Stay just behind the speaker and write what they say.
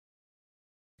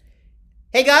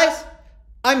Hey guys,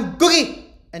 I'm Googie,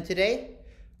 and today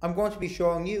I'm going to be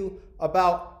showing you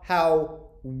about how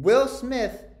Will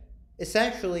Smith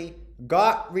essentially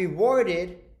got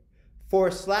rewarded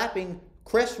for slapping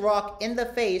Chris Rock in the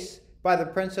face by the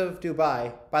Prince of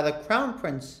Dubai, by the Crown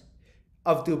Prince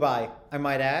of Dubai, I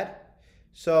might add.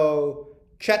 So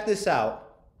check this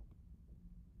out.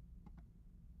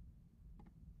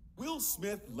 Will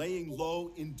Smith laying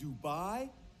low in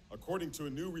Dubai? According to a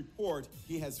new report,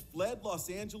 he has fled Los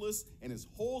Angeles and is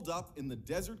holed up in the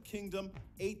Desert Kingdom,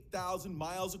 8,000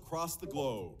 miles across the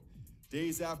globe.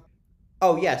 Days after...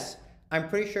 Oh yes, I'm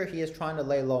pretty sure he is trying to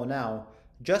lay low now.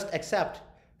 Just except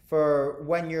for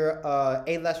when you're a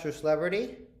A-lister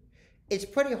celebrity, it's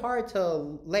pretty hard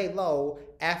to lay low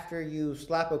after you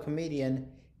slap a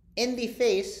comedian in the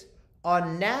face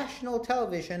on national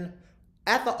television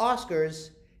at the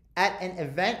Oscars at an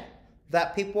event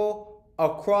that people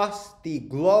across the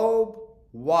globe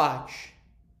watch.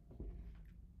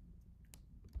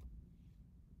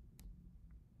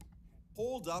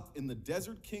 Holed up in the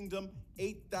Desert Kingdom,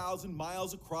 8,000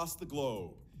 miles across the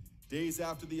globe. Days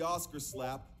after the Oscar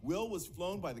slap, Will was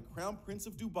flown by the Crown Prince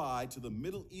of Dubai to the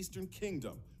Middle Eastern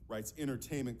Kingdom, writes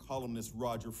entertainment columnist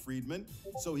Roger Friedman,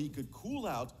 so he could cool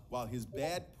out while his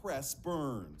bad press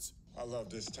burns. I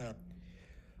love this town.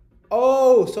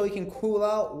 Oh, so he can cool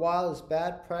out while his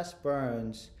bad press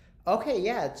burns. Okay,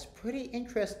 yeah, it's pretty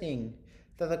interesting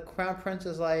that the Crown Prince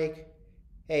is like,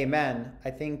 hey man,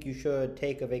 I think you should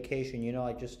take a vacation,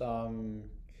 like just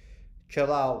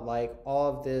chill out. Like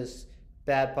all of this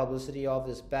bad publicity, all of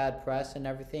this bad press and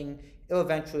everything, it'll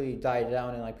eventually die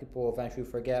down and like people will eventually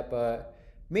forget. But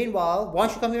meanwhile, why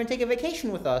don't you come here and take a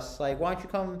vacation with us? Like why don't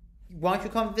you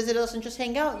come visit us and just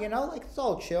hang out, Like it's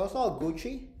all chill, it's all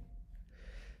Gucci.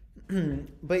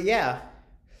 But yeah,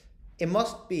 it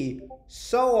must be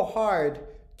so hard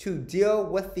to deal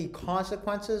with the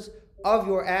consequences of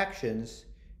your actions.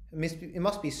 It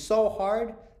must be so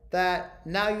hard that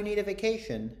now you need a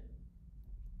vacation.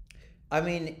 I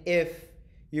mean, if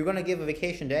you're going to give a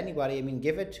vacation to anybody,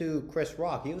 give it to Chris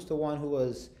Rock. He was the one who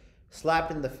was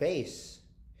slapped in the face.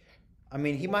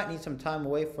 He might need some time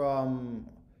away from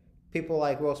people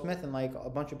like Will Smith and like a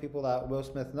bunch of people that Will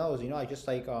Smith knows,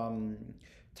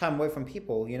 time away from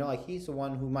people, like he's the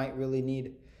one who might really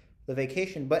need the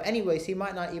vacation. But anyways, he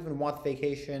might not even want the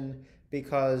vacation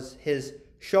because his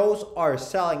shows are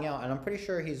selling out, and I'm pretty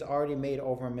sure he's already made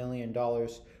over $1 million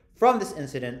from this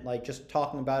incident, like just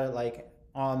talking about it like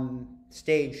on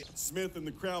stage. Smith and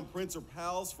the Crown Prince are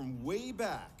pals from way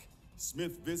back.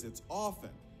 Smith visits often,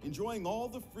 enjoying all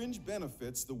the fringe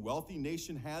benefits the wealthy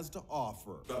nation has to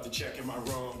offer. About to check in my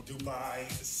room. Dubai,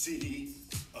 the city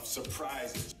of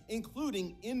surprises.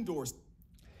 Including indoor...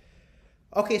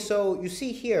 Okay, so you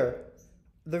see here,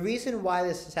 the reason why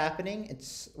this is happening,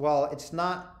 it's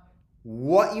not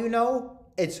what you know,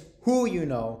 it's who you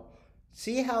know.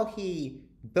 See how he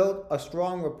built a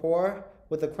strong rapport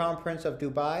with the Crown Prince of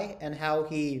Dubai and how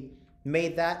he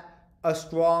made that a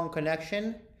strong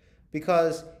connection?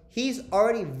 Because he's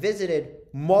already visited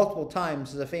multiple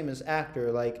times as a famous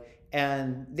actor,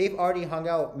 and they've already hung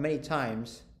out many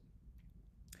times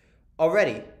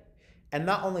already. And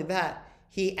not only that,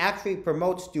 he actually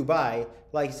promotes Dubai.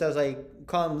 Like he says,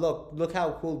 come look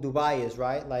how cool Dubai is,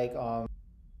 right?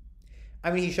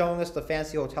 He's showing us the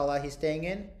fancy hotel that he's staying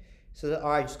in. So,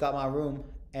 all right, just got my room.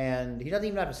 And he doesn't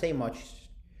even have to say much.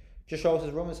 Just shows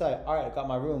his room and say, all right, I got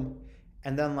my room.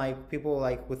 And then people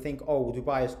would think, oh,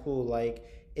 Dubai is cool.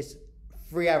 It's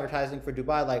free advertising for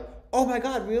Dubai. Oh my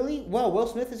God, really? Well, Will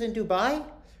Smith is in Dubai?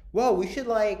 Well, we should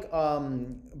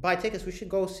buy tickets. We should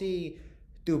go see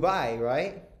Dubai,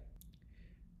 right?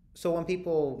 So when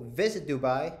people visit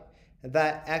Dubai,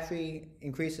 that actually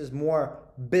increases more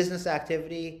business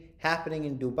activity happening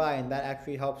in Dubai, and that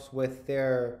actually helps with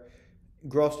their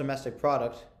gross domestic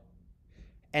product.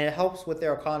 And it helps with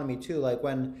their economy too,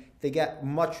 when they get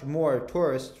much more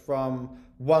tourists from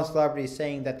one celebrity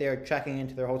saying that they're checking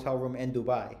into their hotel room in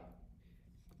Dubai.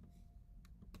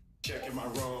 Check in my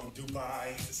room.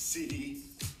 Dubai, the city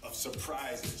of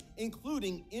surprises.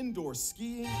 Including indoor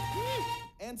skiing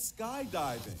and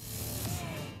skydiving.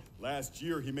 Last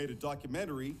year, he made a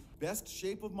documentary, Best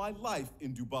Shape of My Life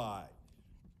in Dubai.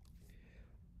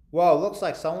 Well, it looks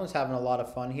like someone's having a lot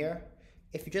of fun here.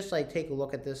 If you just take a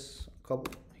look at this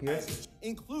couple here.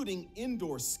 Including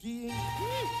indoor skiing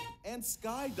and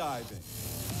skydiving.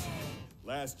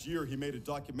 Last year, he made a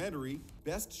documentary,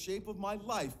 Best Shape of My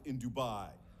Life in Dubai.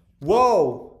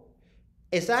 Whoa!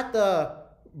 Is that the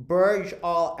Burj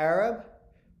Al Arab?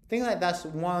 I think that's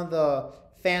one of the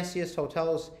fanciest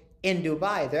hotels in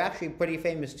Dubai. They're actually pretty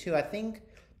famous too. I think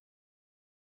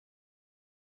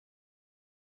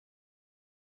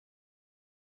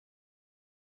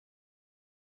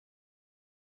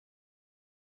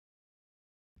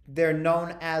they're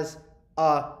known as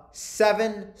a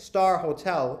 7-star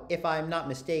hotel, if I'm not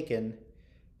mistaken.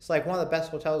 It's like one of the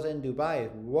best hotels in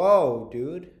Dubai. Whoa,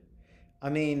 dude. I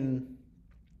mean,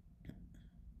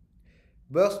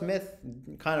 Will Smith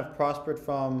kind of prospered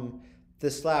from the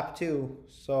slap too.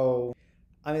 So,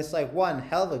 I mean, it's like one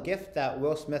hell of a gift that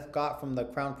Will Smith got from the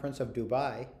Crown Prince of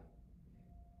Dubai.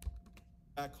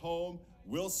 Back home,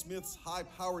 Will Smith's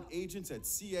high-powered agents at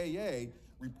CAA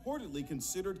reportedly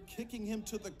considered kicking him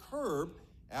to the curb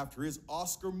after his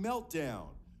Oscar meltdown.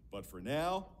 But for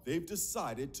now, they've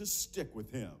decided to stick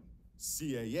with him.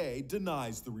 CAA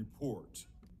denies the report.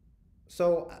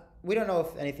 So we don't know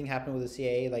if anything happened with the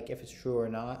CAA, like if it's true or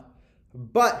not.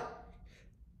 But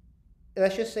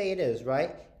let's just say it is,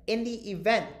 right? In the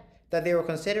event that they were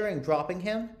considering dropping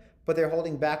him, but they're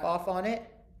holding back off on it,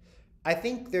 I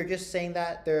think they're just saying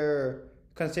that they're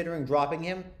considering dropping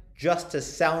him just to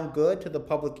sound good to the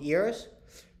public ears.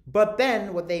 But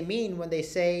then what they mean when they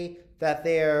say that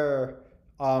they're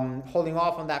holding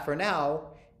off on that for now,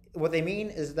 what they mean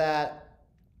is that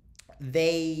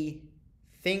they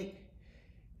think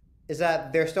is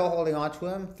that they're still holding on to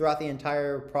him throughout the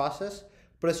entire process,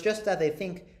 but it's just that they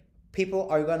think people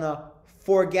are gonna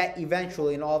forget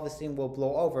eventually and all this thing will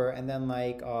blow over, and then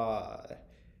like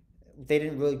they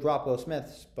didn't really drop Will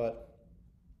Smith's, but.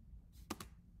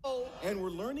 And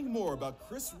we're learning more about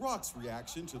Chris Rock's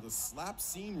reaction to the slap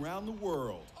scene around the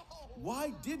world.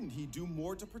 Why didn't he do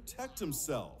more to protect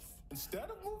himself? Instead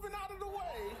of moving out of the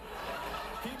way,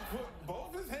 he put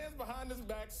both his hands behind his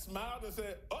back, smiled, and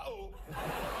said, uh-oh.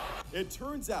 It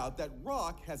turns out that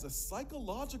Rock has a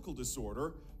psychological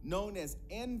disorder known as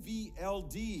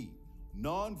NVLD,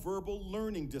 nonverbal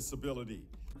learning disability.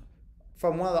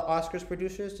 From one of the Oscars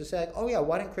producers to say, oh yeah,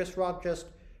 why didn't Chris Rock just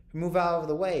move out of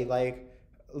the way? Like,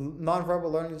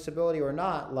 nonverbal learning disability or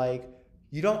not, like,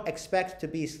 you don't expect to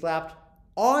be slapped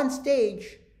on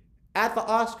stage at the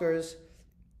Oscars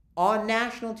on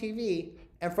national TV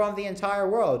and from the entire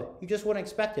world. You just wouldn't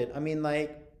expect it. I mean,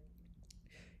 like,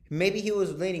 maybe he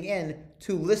was leaning in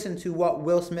to listen to what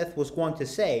Will Smith was going to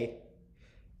say,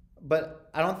 but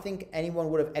I don't think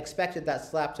anyone would have expected that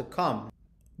slap to come.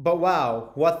 But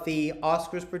wow, what the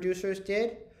Oscars producers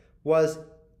did was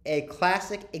a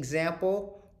classic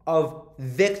example of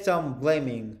victim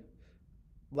blaming.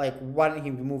 Like, why didn't he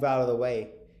move out of the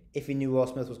way if he knew Will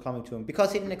Smith was coming to him?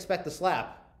 Because he didn't expect the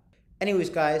slap.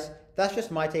 Anyways, guys, that's just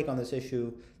my take on this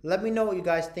issue. Let me know what you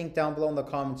guys think down below in the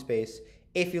comment space.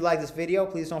 If you like this video,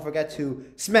 please don't forget to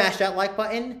smash that like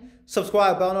button,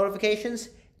 subscribe, bell notifications,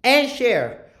 and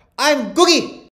share. I'm Googie!